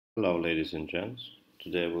Hello ladies and gents,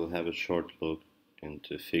 today we'll have a short look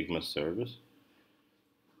into Figma service,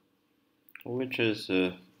 which is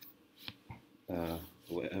a,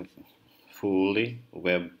 web, fully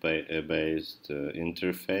web-based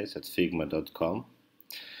interface at figma.com,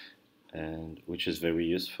 and which is very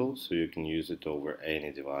useful, so you can use it over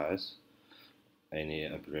any device, any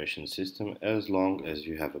operation system, as long as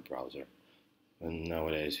you have a browser. And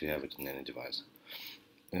nowadays you have it in any device.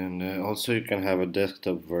 And also you can have a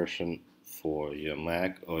desktop version for your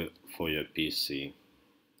Mac or for your PC.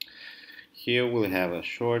 Here we'll have a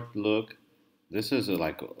short look. This is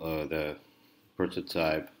the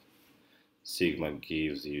prototype Figma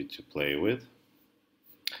gives you to play with,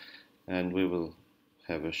 and we will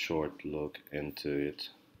have a short look into it,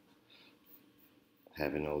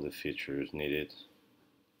 having all the features needed.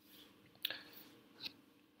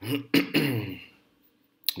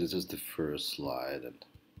 This is the first slide, and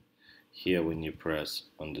here when you press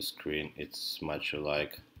on the screen it's much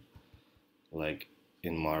like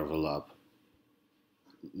in Marvel Up.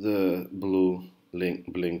 The blue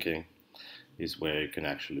blinking is where you can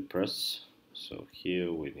actually press. So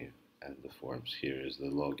here when you add the forms, here is the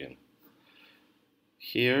login.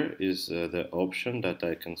 Here is the option that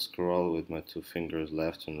I can scroll with my two fingers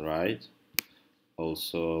left and right.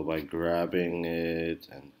 Also by grabbing it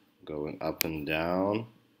and going up and down.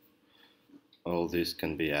 All this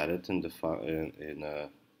can be added in the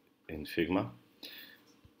in Figma.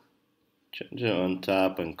 Changing on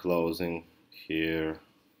top and closing here.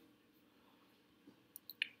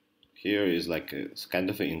 Here is it's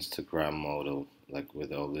kind of an Instagram model, like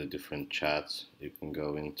with all the different chats you can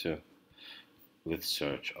go into, with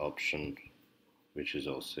search option, which is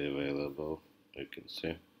also available. You can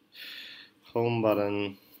see home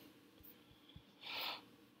button,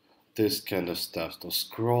 this kind of stuff. So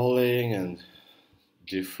scrolling and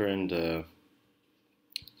different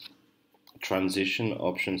transition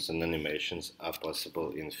options and animations are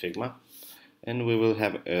possible in Figma. And we will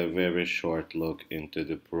have a very short look into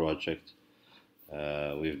the project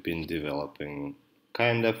we've been developing,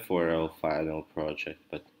 kind of for our final project,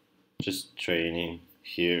 but just training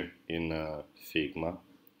here in Figma.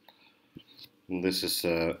 And this is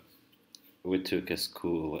we took a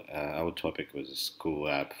school. Our topic was a school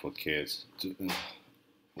app for kids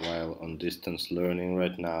while on distance learning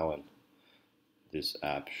right now, and this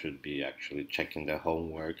app should be actually checking their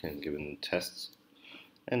homework and giving them tests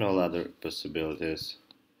and all other possibilities.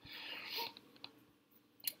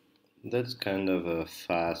 That's kind of a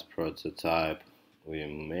fast prototype we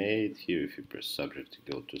made. Here if you press subject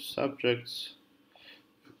you go to subjects,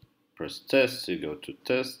 press tests you go to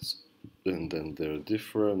tests, and then they're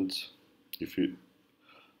different. If you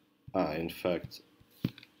in fact,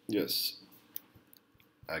 yes,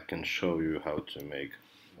 I can show you how to make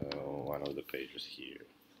one of the pages here.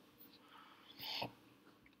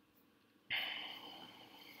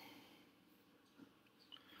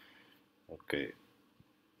 Okay,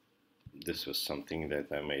 this was something that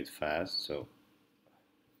I made fast, so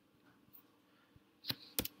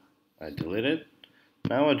I delete it.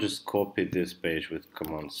 Now I just copy this page with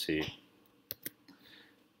Command C,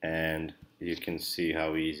 and you can see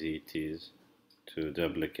how easy it is to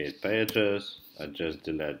duplicate pages. I just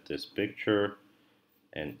delete this picture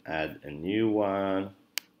and add a new one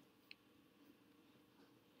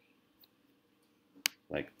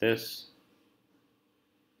like this,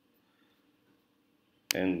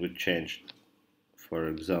 and we changed, for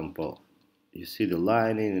example, you see the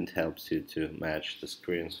lining. It helps you to match the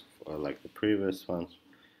screens for like the previous ones.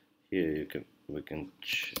 Here we can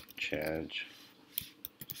change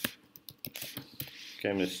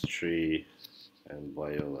chemistry and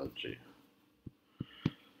biology.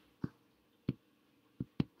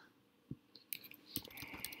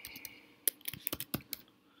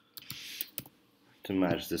 To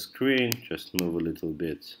match the screen, just move a little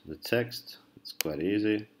bit the text. It's quite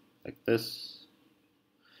easy, like this,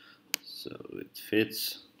 so it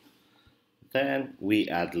fits. Then we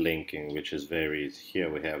add linking, which is very easy.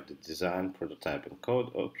 Here we have the design, prototype, and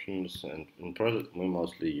code options, and in product we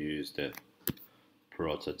mostly use the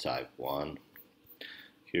prototype one.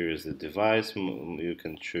 Here is the device. You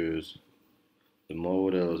can choose the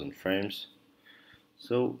models and frames.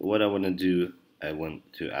 So what I want to do, I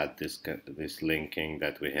want to add this linking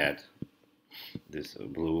that we had, this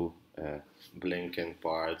blue blinking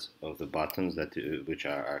parts of the buttons which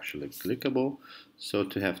are actually clickable. So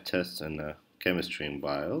to have tests in chemistry and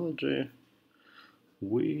biology,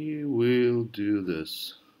 we will do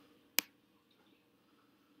this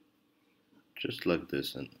just like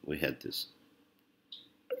this, and we had this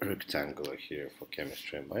rectangular here for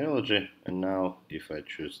chemistry and biology. And now if I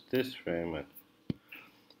choose this frame and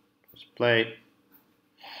Let's play.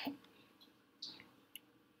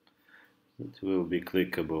 It will be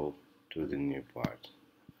clickable to the new part.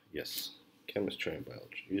 Yes, chemistry and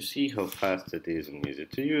biology. You see how fast it is and easy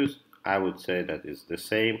to use. I would say that it's the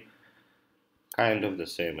same, kind of the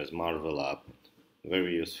same as Marvel app.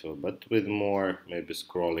 Very useful, but with more maybe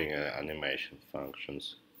scrolling animation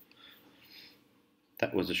functions.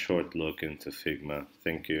 That was a short look into Figma.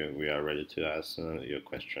 Thank you. We are ready to answer your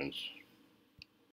questions.